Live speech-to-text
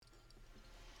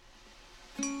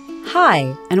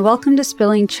Hi, and welcome to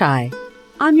Spilling Chai.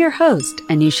 I'm your host,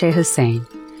 Anusha Hussain.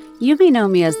 You may know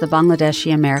me as the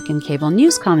Bangladeshi American cable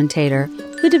news commentator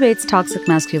who debates toxic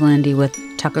masculinity with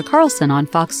Tucker Carlson on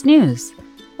Fox News.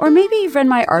 Or maybe you've read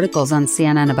my articles on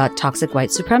CNN about toxic white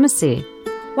supremacy.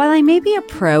 While I may be a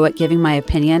pro at giving my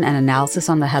opinion and analysis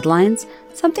on the headlines,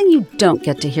 something you don't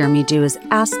get to hear me do is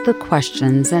ask the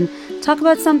questions and talk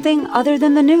about something other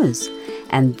than the news.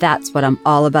 And that's what I'm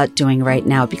all about doing right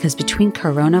now, because between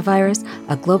coronavirus,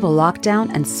 a global lockdown,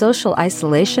 and social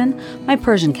isolation, my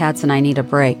Persian cats and I need a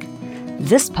break.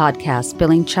 This podcast,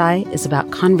 Spilling Chai, is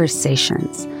about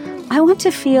conversations. I want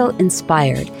to feel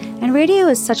inspired, and radio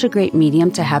is such a great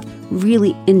medium to have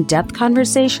really in-depth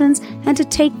conversations and to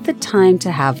take the time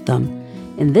to have them.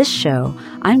 In this show,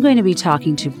 I'm going to be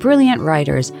talking to brilliant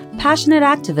writers, passionate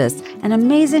activists, and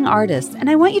amazing artists, and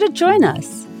I want you to join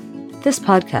us. This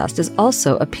podcast is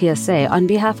also a PSA on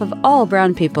behalf of all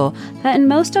brown people that in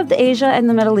most of the Asia and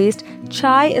the Middle East,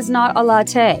 chai is not a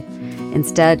latte.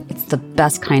 Instead, it's the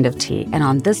best kind of tea, and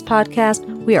on this podcast,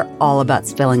 we are all about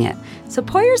spilling it. So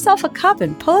pour yourself a cup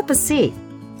and pull up a seat.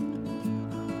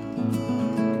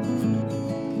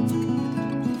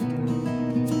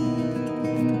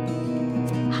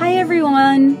 Hi,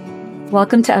 everyone.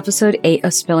 Welcome to episode 8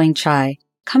 of Spilling Chai,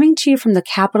 coming to you from the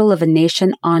capital of a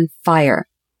nation on fire.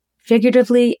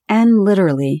 Figuratively and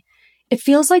literally, it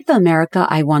feels like the America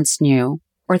I once knew,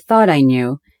 or thought I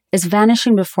knew, is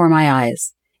vanishing before my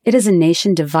eyes. It is a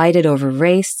nation divided over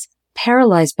race,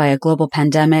 paralyzed by a global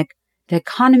pandemic, the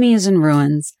economy is in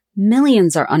ruins,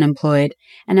 millions are unemployed,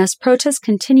 and as protests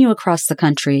continue across the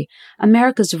country,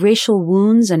 America's racial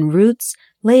wounds and roots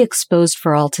lay exposed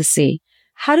for all to see.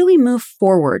 How do we move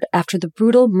forward after the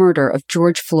brutal murder of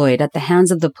George Floyd at the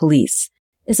hands of the police?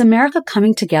 Is America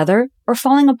coming together or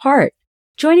falling apart?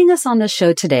 Joining us on the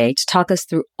show today to talk us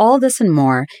through all this and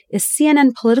more is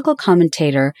CNN political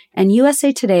commentator and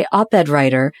USA Today op-ed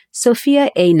writer Sophia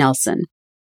A. Nelson.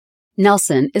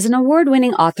 Nelson is an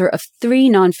award-winning author of 3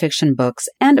 nonfiction books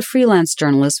and a freelance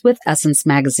journalist with Essence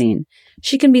magazine.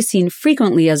 She can be seen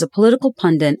frequently as a political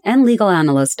pundit and legal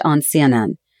analyst on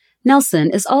CNN. Nelson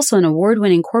is also an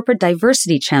award-winning corporate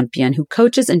diversity champion who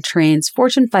coaches and trains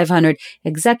Fortune 500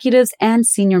 executives and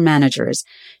senior managers.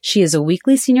 She is a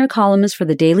weekly senior columnist for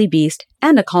the Daily Beast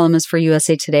and a columnist for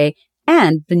USA Today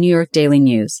and the New York Daily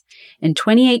News. In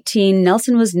 2018,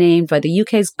 Nelson was named by the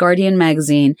UK's Guardian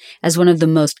magazine as one of the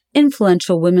most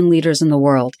influential women leaders in the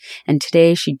world, and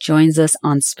today she joins us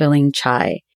on Spilling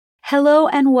Chai. Hello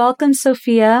and welcome,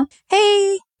 Sophia.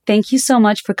 Hey! Thank you so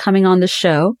much for coming on the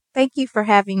show. Thank you for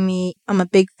having me. I'm a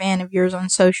big fan of yours on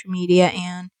social media,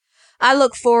 and I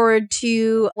look forward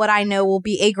to what I know will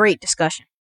be a great discussion.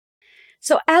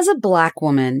 So as a Black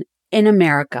woman in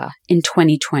America in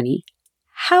 2020,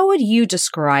 how would you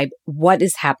describe what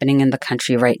is happening in the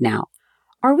country right now?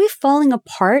 Are we falling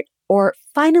apart or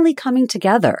finally coming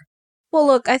together? Well,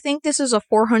 look, I think this is a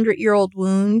 400-year-old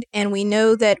wound, and we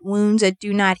know that wounds that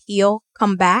do not heal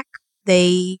come back.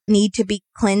 They need to be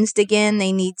cleansed again.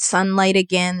 They need sunlight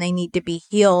again. They need to be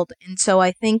healed. And so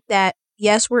I think that,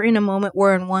 yes, we're in a moment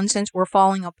where in one sense we're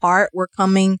falling apart. We're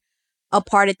coming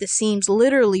apart at the seams.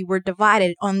 Literally, we're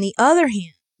divided. On the other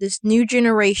hand, this new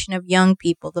generation of young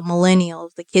people, the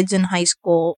millennials, the kids in high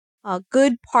school, a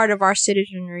good part of our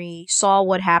citizenry saw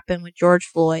what happened with George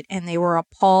Floyd, and they were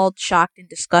appalled, shocked, and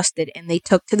disgusted, and they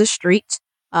took to the streets.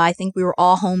 I think we were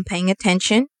all home paying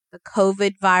attention. The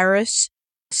COVID virus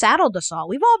saddled us all.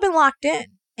 We've all been locked in.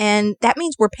 And that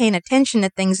means we're paying attention to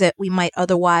things that we might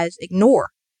otherwise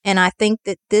ignore. And I think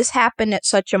that this happened at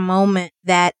such a moment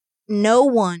that no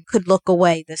one could look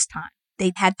away this time.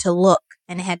 They had to look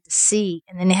and they had to see,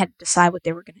 and then they had to decide what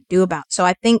they were going to do about it. So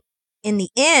I think in the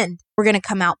end, we're going to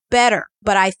come out better.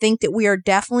 But I think that we are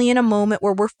definitely in a moment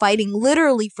where we're fighting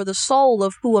literally for the soul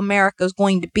of who America is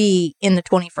going to be in the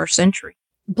 21st century.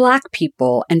 Black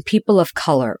people and people of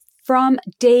color from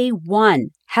day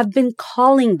one have been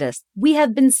calling this. We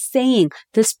have been saying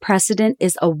this president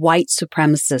is a white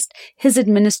supremacist. His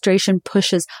administration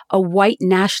pushes a white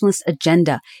nationalist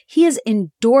agenda. He is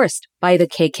endorsed by the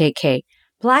KKK.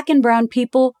 Black and brown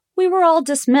people, we were all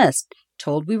dismissed,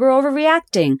 told we were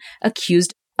overreacting,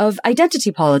 accused of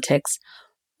identity politics.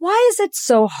 Why is it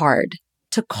so hard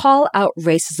to call out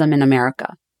racism in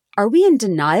America? Are we in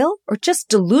denial or just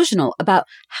delusional about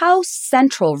how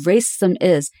central racism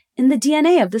is in the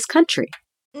DNA of this country?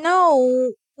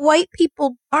 No, white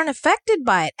people aren't affected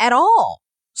by it at all.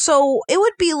 So it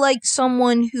would be like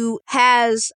someone who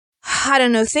has, I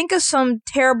don't know, think of some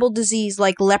terrible disease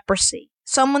like leprosy.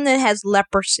 Someone that has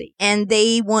leprosy and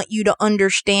they want you to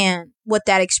understand what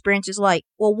that experience is like.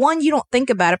 Well, one, you don't think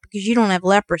about it because you don't have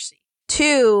leprosy.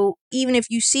 Two, even if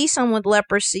you see someone with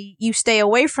leprosy, you stay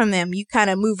away from them. You kind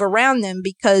of move around them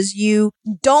because you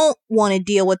don't want to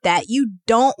deal with that. You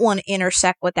don't want to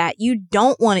intersect with that. You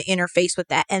don't want to interface with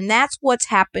that. And that's what's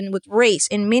happened with race.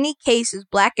 In many cases,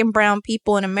 Black and brown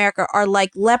people in America are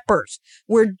like lepers.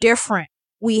 We're different.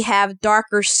 We have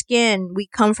darker skin. We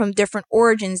come from different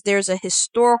origins. There's a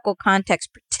historical context,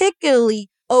 particularly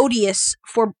odious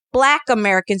for Black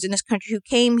Americans in this country who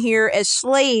came here as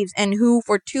slaves and who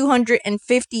for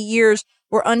 250 years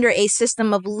were under a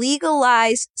system of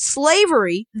legalized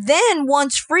slavery. Then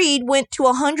once freed, went to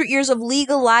 100 years of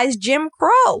legalized Jim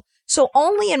Crow. So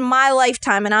only in my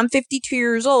lifetime, and I'm 52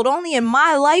 years old, only in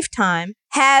my lifetime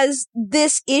has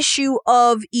this issue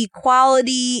of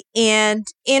equality and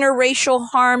interracial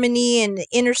harmony and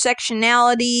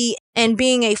intersectionality and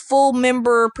being a full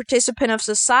member participant of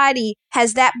society,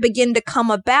 has that begin to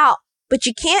come about. But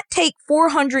you can't take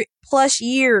 400 plus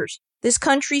years. This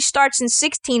country starts in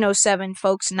 1607,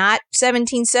 folks, not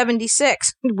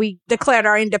 1776. We declared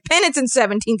our independence in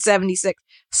 1776.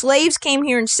 Slaves came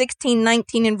here in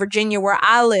 1619 in Virginia, where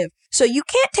I live. So you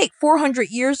can't take 400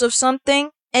 years of something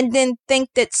and then think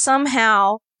that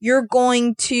somehow you're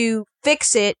going to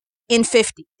fix it in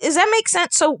 50. Does that make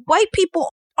sense? So white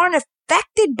people aren't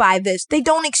affected by this. They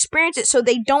don't experience it, so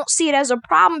they don't see it as a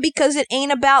problem because it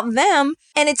ain't about them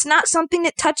and it's not something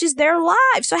that touches their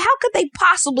lives. So how could they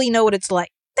possibly know what it's like?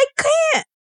 They can't.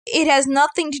 It has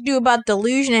nothing to do about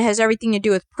delusion. It has everything to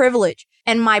do with privilege.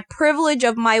 And my privilege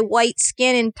of my white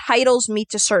skin entitles me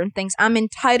to certain things. I'm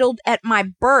entitled at my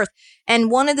birth. And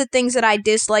one of the things that I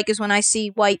dislike is when I see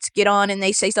whites get on and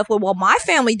they say stuff, well, my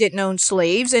family didn't own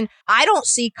slaves and I don't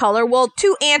see color. Well,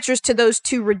 two answers to those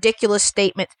two ridiculous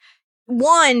statements.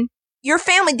 One, your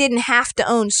family didn't have to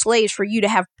own slaves for you to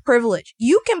have privilege.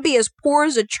 You can be as poor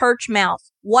as a church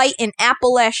mouse, white in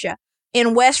Appalachia,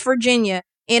 in West Virginia,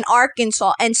 in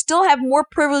Arkansas, and still have more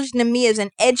privilege than me as an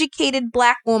educated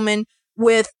Black woman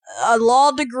with a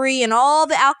law degree and all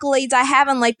the accolades I have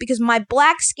in life, because my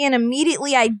Black skin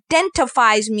immediately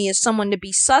identifies me as someone to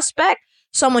be suspect,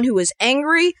 someone who is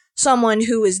angry, someone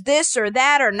who is this or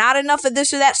that or not enough of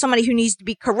this or that, somebody who needs to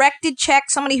be corrected,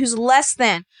 checked, somebody who's less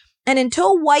than. And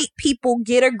until white people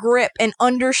get a grip and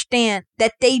understand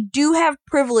that they do have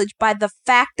privilege by the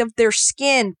fact of their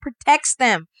skin protects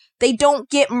them, they don't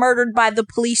get murdered by the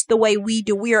police the way we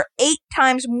do. We are 8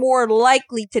 times more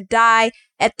likely to die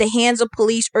at the hands of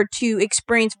police or to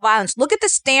experience violence. Look at the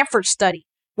Stanford study,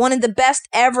 one of the best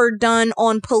ever done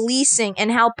on policing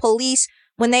and how police,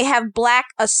 when they have Black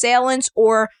assailants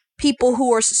or people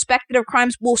who are suspected of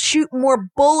crimes, will shoot more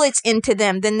bullets into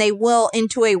them than they will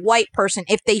into a white person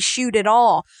if they shoot at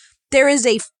all. There is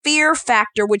a fear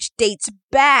factor which dates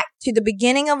back to the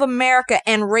beginning of America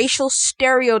and racial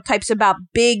stereotypes about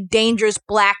big, dangerous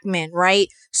Black men, right?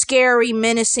 Scary,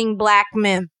 menacing Black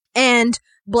men and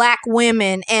Black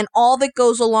women and all that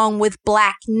goes along with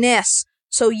Blackness.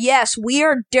 So yes, we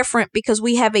are different because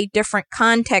we have a different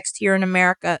context here in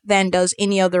America than does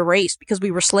any other race because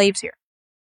we were slaves here.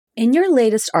 In your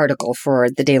latest article for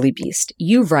The Daily Beast,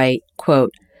 you write,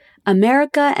 quote,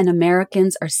 America and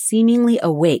Americans are seemingly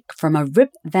awake from a Rip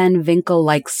Van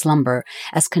Winkle-like slumber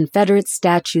as Confederate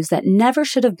statues that never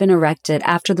should have been erected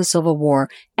after the Civil War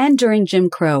and during Jim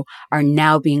Crow are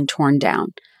now being torn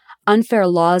down. Unfair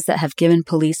laws that have given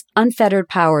police unfettered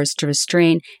powers to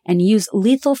restrain and use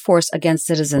lethal force against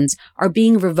citizens are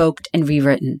being revoked and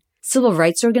rewritten. Civil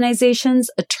rights organizations,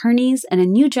 attorneys, and a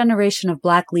new generation of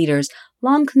Black leaders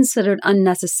long considered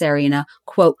unnecessary in a,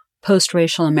 quote,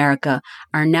 post-racial America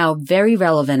are now very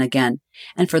relevant again.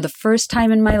 And for the first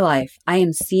time in my life, I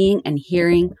am seeing and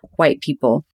hearing white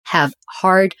people have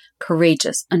hard,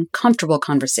 courageous, uncomfortable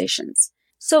conversations.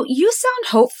 So you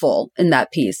sound hopeful in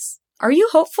that piece. Are you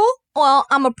hopeful? Well,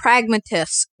 I'm a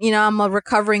pragmatist. I'm a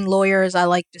recovering lawyer, as I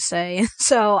like to say.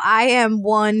 So I am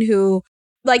one who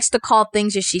likes to call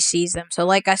things as she sees them. So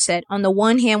like I said, on the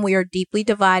one hand, we are deeply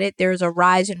divided. There's a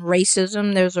rise in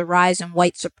racism. There's a rise in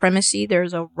white supremacy.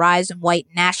 There's a rise in white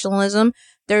nationalism.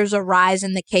 There's a rise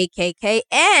in the KKK.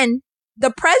 And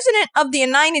the president of the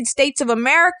United States of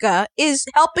America is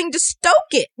helping to stoke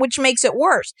it, which makes it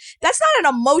worse. That's not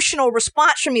an emotional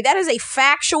response from me. That is a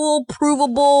factual,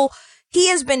 provable. He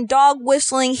has been dog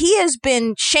whistling. He has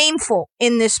been shameful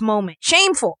in this moment.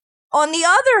 Shameful. On the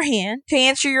other hand, to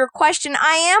answer your question,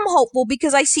 I am hopeful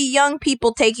because I see young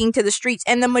people taking to the streets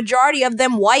and the majority of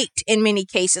them white in many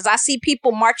cases. I see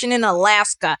people marching in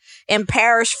Alaska, in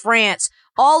Paris, France,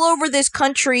 all over this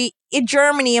country, in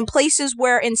Germany, in places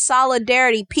where in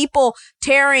solidarity, people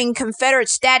tearing Confederate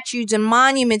statues and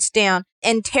monuments down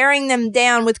and tearing them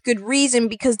down with good reason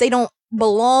because they don't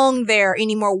belong there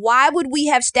anymore. Why would we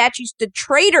have statues to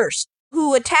traitors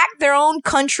who attacked their own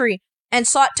country and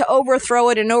sought to overthrow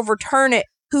it and overturn it,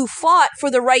 who fought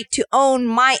for the right to own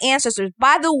my ancestors?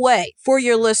 By the way, for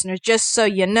your listeners, just so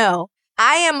you know,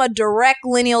 I am a direct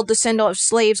lineal descendant of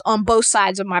slaves on both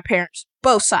sides of my parents.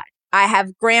 Both sides. I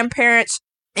have grandparents,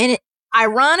 and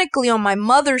ironically, on my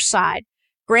mother's side,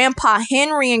 Grandpa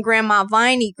Henry and Grandma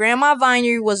Viney. Grandma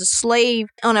Viney was a slave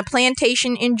on a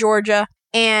plantation in Georgia,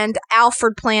 and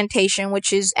Alford Plantation,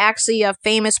 which is actually a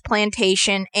famous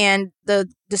plantation, and the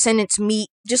descendants meet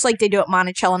just like they do at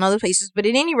Monticello and other places. But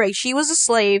at any rate, she was a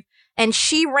slave, and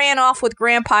she ran off with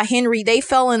Grandpa Henry. They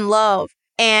fell in love,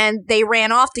 and they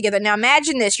ran off together. Now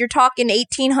imagine this. You're talking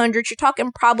 1800s. You're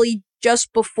talking probably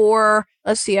just before,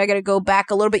 let's see, I got to go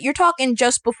back a little bit. You're talking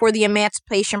just before the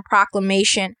Emancipation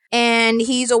Proclamation. And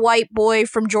he's a white boy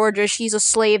from Georgia. She's a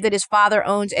slave that his father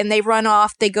owns. And they run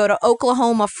off. They go to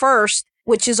Oklahoma first,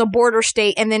 which is a border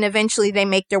state. And then eventually they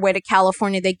make their way to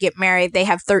California. They get married. They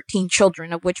have 13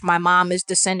 children, of which my mom is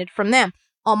descended from them.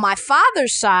 On my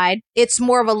father's side, it's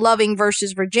more of a Loving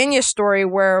versus Virginia story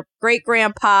where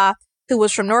great-grandpa, who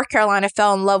was from North Carolina,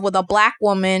 fell in love with a black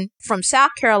woman from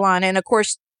South Carolina. And of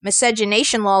course,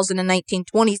 miscegenation laws in the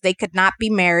 1920s, they could not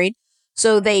be married.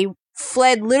 So they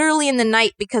fled literally in the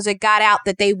night because it got out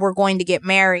that they were going to get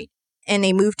married. And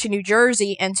they moved to New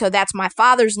Jersey. And so that's my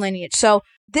father's lineage. So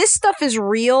this stuff is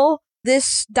real.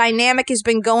 This dynamic has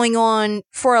been going on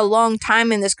for a long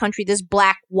time in this country, this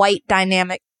black-white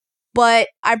dynamic. But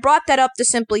I brought that up to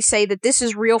simply say that this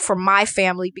is real for my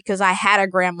family because I had a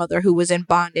grandmother who was in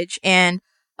bondage and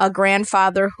a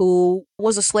grandfather who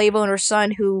was a slave owner's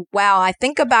son who, wow, I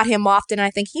think about him often.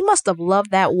 I think he must have loved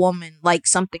that woman like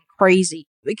something crazy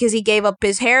because he gave up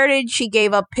his heritage. He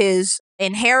gave up his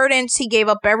inheritance. He gave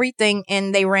up everything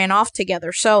and they ran off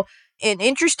together. So an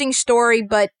interesting story,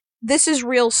 but this is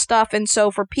real stuff. And so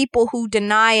for people who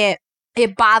deny it,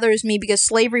 it bothers me because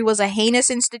slavery was a heinous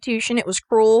institution. It was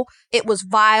cruel. It was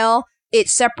vile. It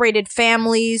separated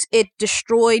families. It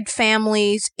destroyed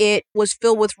families. It was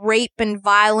filled with rape and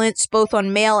violence, both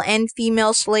on male and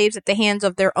female slaves at the hands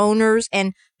of their owners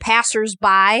and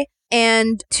passersby.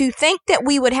 And to think that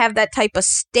we would have that type of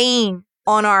stain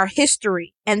on our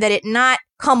history and that it not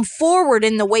come forward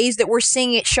in the ways that we're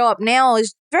seeing it show up now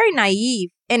is very naive.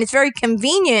 And it's very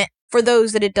convenient for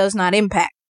those that it does not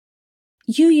impact.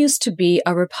 You used to be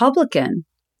a Republican.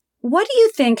 What do you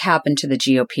think happened to the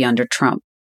GOP under Trump?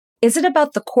 Is it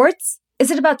about the courts?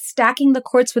 Is it about stacking the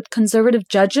courts with conservative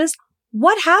judges?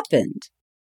 What happened?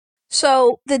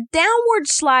 So the downward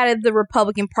slide of the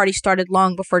Republican Party started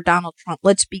long before Donald Trump.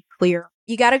 Let's be clear.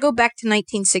 You got to go back to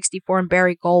 1964 and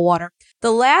Barry Goldwater.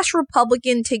 The last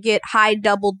Republican to get high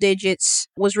double digits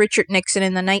was Richard Nixon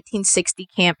in the 1960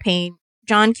 campaign.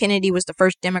 John Kennedy was the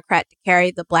first Democrat to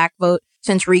carry the black vote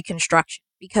since Reconstruction,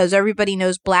 because everybody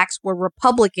knows blacks were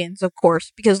Republicans, of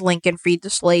course, because Lincoln freed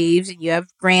the slaves and you have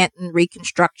Grant and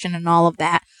Reconstruction and all of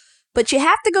that. But you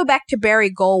have to go back to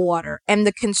Barry Goldwater and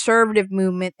the conservative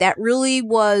movement that really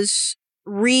was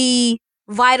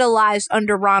revitalized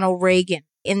under Ronald Reagan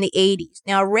in the 80s.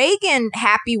 Now, Reagan,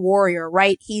 happy warrior,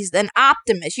 right? He's an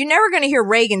optimist. You're never going to hear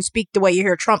Reagan speak the way you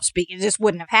hear Trump speak. It just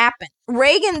wouldn't have happened.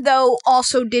 Reagan, though,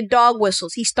 also did dog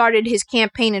whistles. He started his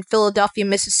campaign in Philadelphia,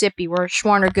 Mississippi, where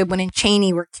Schwerner, Goodwin, and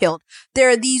Cheney were killed. There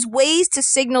are these ways to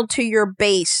signal to your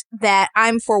base that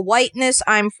I'm for whiteness,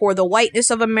 I'm for the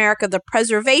whiteness of America, the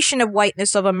preservation of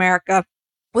whiteness of America,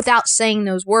 without saying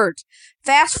those words.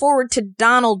 Fast forward to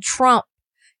Donald Trump,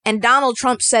 and Donald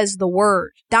Trump says the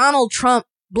word. Donald Trump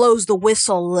blows the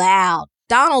whistle loud.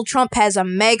 Donald Trump has a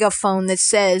megaphone that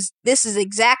says, this is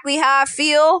exactly how I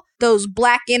feel. Those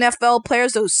black NFL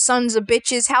players, those sons of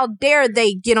bitches, how dare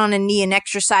they get on a knee and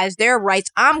exercise their rights?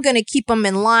 I'm going to keep them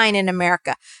in line in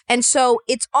America. And so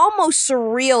it's almost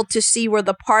surreal to see where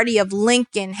the party of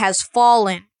Lincoln has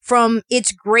fallen from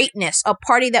its greatness. A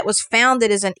party that was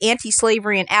founded as an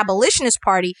anti-slavery and abolitionist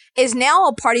party is now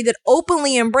a party that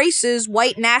openly embraces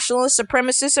white nationalists,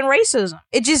 supremacists, and racism.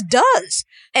 It just does.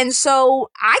 And so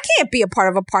I can't be a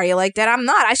part of a party like that. I'm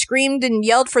not. I screamed and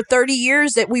yelled for 30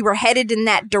 years that we were headed in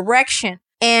that direction.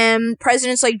 And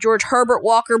presidents like George Herbert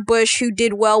Walker Bush, who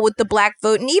did well with the black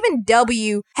vote, and even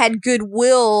W had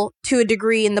goodwill to a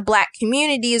degree in the black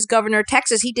community as governor of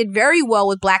Texas. He did very well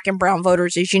with black and brown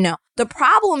voters, as you know. The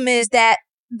problem is that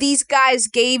these guys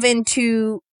gave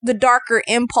into the darker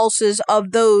impulses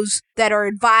of those that are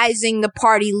advising the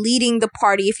party, leading the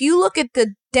party. If you look at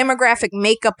the demographic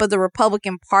makeup of the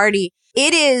Republican Party,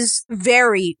 it is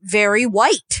very, very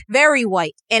white,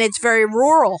 and it's very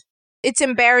rural. It's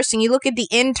embarrassing. You look at the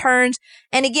interns,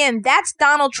 and again, that's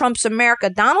Donald Trump's America.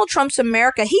 Donald Trump's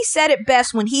America, he said it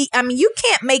best when you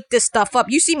can't make this stuff up.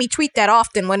 You see me tweet that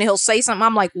often when he'll say something.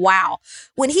 I'm like, wow.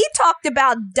 When he talked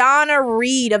about Donna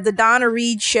Reed of the Donna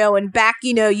Reed Show, and back,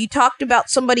 you talked about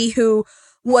somebody who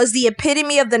was the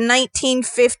epitome of the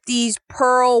 1950s,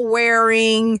 pearl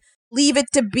wearing, Leave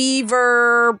It to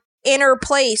Beaver, inner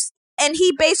place. And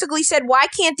he basically said, why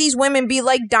can't these women be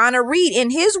like Donna Reed? In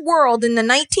his world, in the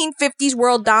 1950s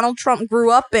world Donald Trump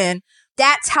grew up in,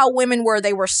 that's how women were.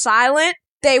 They were silent.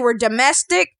 They were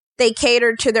domestic. They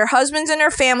catered to their husbands and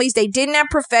their families. They didn't have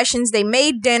professions. They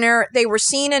made dinner. They were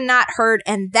seen and not heard.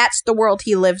 And that's the world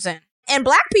he lives in. And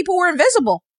Black people were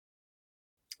invisible.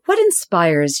 What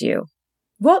inspires you?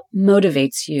 What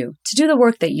motivates you to do the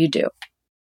work that you do?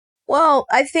 Well,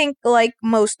 I think like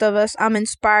most of us, I'm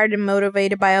inspired and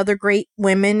motivated by other great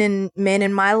women and men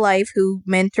in my life who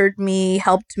mentored me,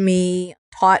 helped me,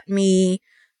 taught me,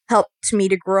 helped me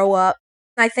to grow up.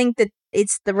 I think that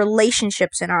it's the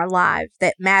relationships in our lives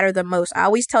that matter the most. I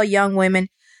always tell young women,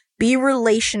 be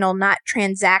relational, not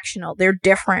transactional. They're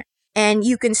different. And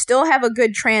you can still have a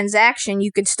good transaction.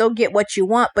 You can still get what you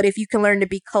want. But if you can learn to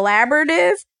be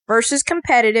collaborative versus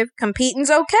competitive, competing's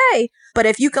okay. But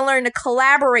if you can learn to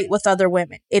collaborate with other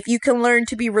women, if you can learn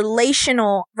to be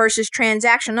relational versus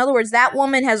transactional, in other words, that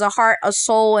woman has a heart, a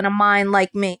soul, and a mind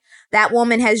like me. That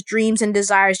woman has dreams and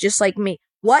desires just like me.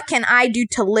 What can I do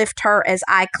to lift her as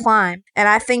I climb? And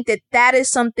I think that that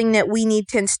is something that we need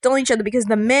to instill in each other because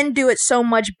the men do it so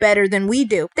much better than we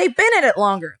do. They've been at it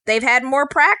longer. They've had more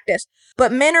practice.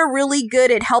 But men are really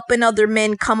good at helping other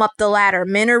men come up the ladder.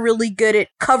 Men are really good at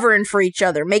covering for each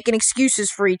other, making excuses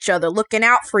for each other, looking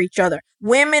out for each other.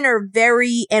 Women are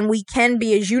and we can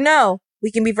be, as you know,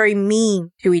 we can be very mean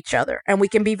to each other and we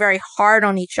can be very hard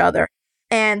on each other.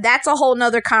 And that's a whole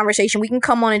nother conversation. We can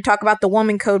come on and talk about the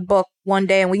Woman Code book one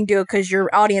day, and we can do it because your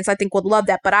audience, I think, would love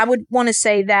that. But I would want to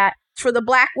say that for the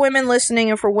Black women listening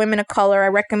and for women of color, I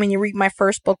recommend you read my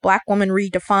first book, Black Woman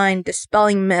Redefined,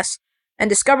 Dispelling Myths and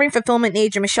Discovering Fulfillment in the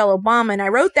Age of Michelle Obama. And I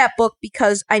wrote that book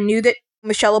because I knew that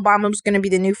Michelle Obama was going to be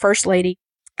the new first lady.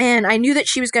 And I knew that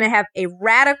she was going to have a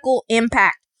radical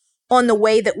impact on the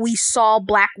way that we saw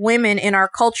Black women in our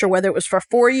culture, whether it was for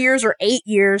 4 years or 8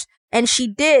 years. And she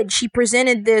did. She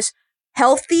presented this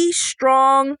healthy,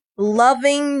 strong,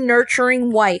 loving,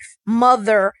 nurturing wife,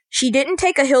 mother. She didn't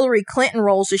take a Hillary Clinton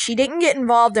role, so she didn't get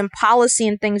involved in policy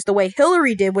and things the way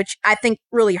Hillary did, which I think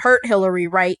really hurt Hillary,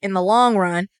 right, in the long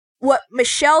run. What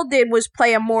Michelle did was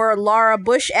play a more Laura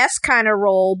Bush-esque kind of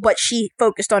role, but she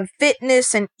focused on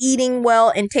fitness and eating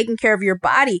well and taking care of your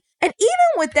body. And even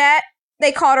with that,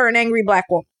 they called her an angry Black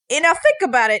woman. And now think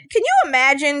about it. Can you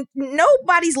imagine?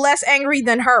 Nobody's less angry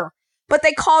than her, but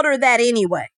they called her that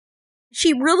anyway.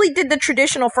 She really did the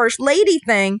traditional first lady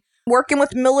thing, working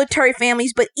with military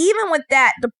families. But even with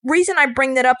that, the reason I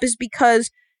bring that up is because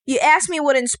you ask me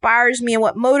what inspires me and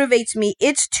what motivates me.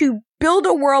 It's to build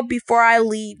a world before I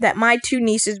leave that my two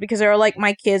nieces, because they're like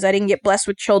my kids, I didn't get blessed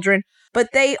with children, but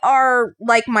they are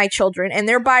like my children and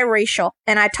they're biracial.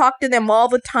 And I talk to them all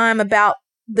the time about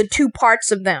the two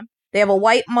parts of them. They have a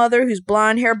white mother who's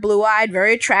blonde hair, blue eyed,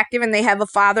 very attractive. And they have a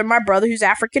father, my brother, who's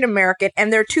African American.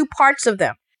 And there are two parts of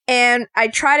them. And I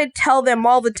try to tell them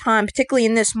all the time, particularly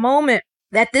in this moment,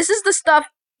 that this is the stuff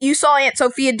you saw Aunt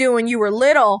Sophia do when you were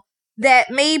little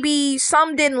that maybe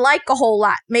some didn't like a whole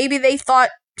lot. Maybe they thought,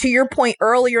 to your point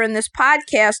earlier in this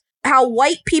podcast, how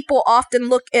white people often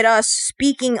look at us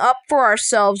speaking up for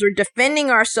ourselves or defending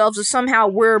ourselves as somehow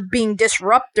we're being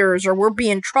disruptors or we're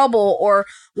being trouble or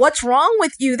what's wrong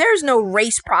with you? There's no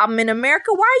race problem in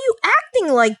America. Why are you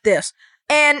acting like this?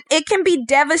 And it can be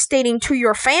devastating to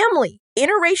your family.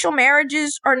 Interracial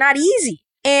marriages are not easy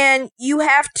and you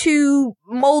have to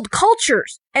mold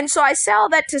cultures. And so I say all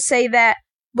that to say that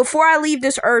before I leave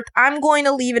this earth, I'm going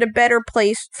to leave it a better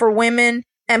place for women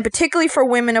and particularly for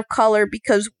women of color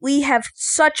because we have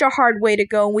such a hard way to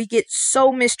go. We get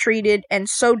so mistreated and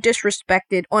so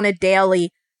disrespected on a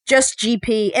daily, just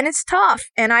GP. And it's tough.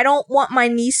 And I don't want my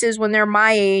nieces when they're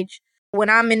my age, when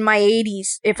I'm in my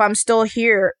 80s, if I'm still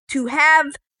here, to have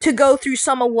to go through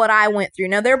some of what I went through.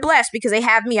 Now, they're blessed because they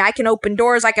have me. I can open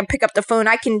doors. I can pick up the phone.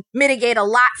 I can mitigate a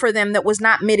lot for them that was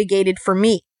not mitigated for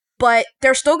me. But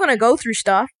they're still going to go through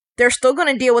stuff. They're still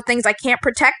going to deal with things I can't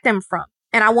protect them from.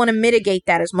 And I want to mitigate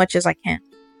that as much as I can.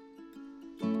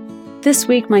 This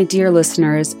week, my dear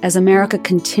listeners, as America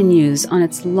continues on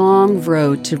its long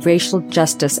road to racial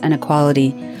justice and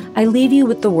equality, I leave you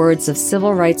with the words of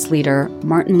civil rights leader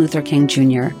Martin Luther King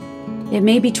Jr. It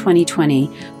may be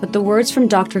 2020, but the words from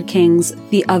Dr. King's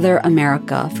The Other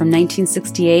America from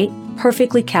 1968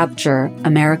 perfectly capture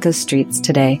America's streets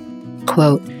today.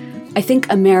 Quote, I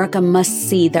think America must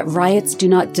see that riots do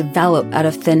not develop out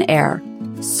of thin air.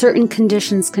 Certain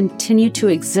conditions continue to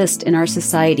exist in our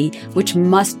society which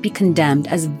must be condemned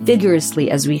as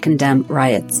vigorously as we condemn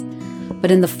riots.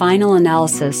 But in the final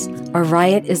analysis, a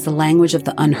riot is the language of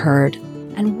the unheard.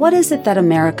 And what is it that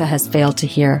America has failed to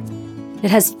hear? It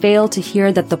has failed to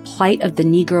hear that the plight of the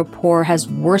Negro poor has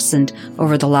worsened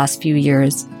over the last few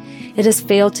years. It has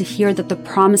failed to hear that the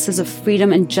promises of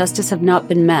freedom and justice have not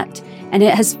been met. And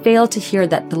it has failed to hear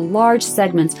that the large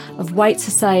segments of white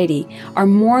society are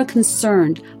more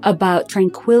concerned about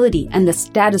tranquility and the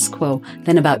status quo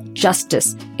than about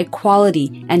justice,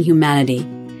 equality, and humanity.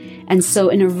 And so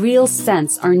in a real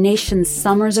sense, our nation's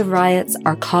summers of riots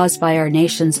are caused by our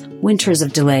nation's winters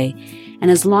of delay.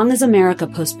 And as long as America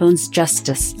postpones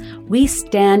justice, we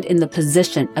stand in the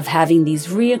position of having these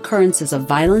reoccurrences of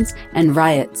violence and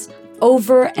riots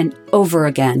over and over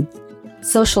again.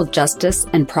 Social justice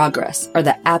and progress are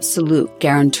the absolute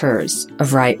guarantors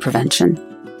of riot prevention.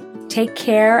 Take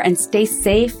care and stay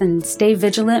safe and stay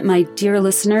vigilant, my dear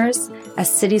listeners.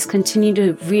 As cities continue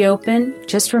to reopen,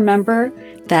 just remember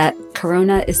that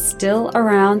Corona is still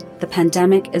around, the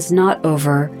pandemic is not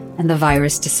over, and the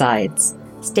virus decides.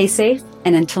 Stay safe,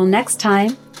 and until next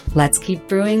time, let's keep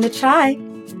brewing the chai.